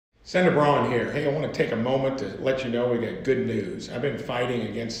Senator Braun here. Hey, I want to take a moment to let you know we got good news. I've been fighting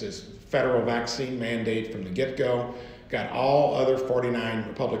against this federal vaccine mandate from the get-go. Got all other 49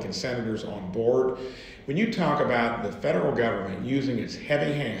 Republican senators on board. When you talk about the federal government using its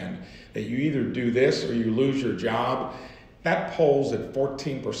heavy hand, that you either do this or you lose your job, that polls at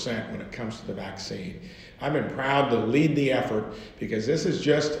 14% when it comes to the vaccine. I've been proud to lead the effort because this is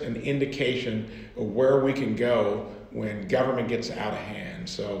just an indication of where we can go when government gets out of hand.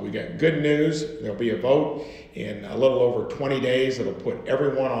 So we got good news. There'll be a vote in a little over 20 days that'll put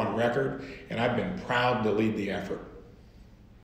everyone on record, and I've been proud to lead the effort.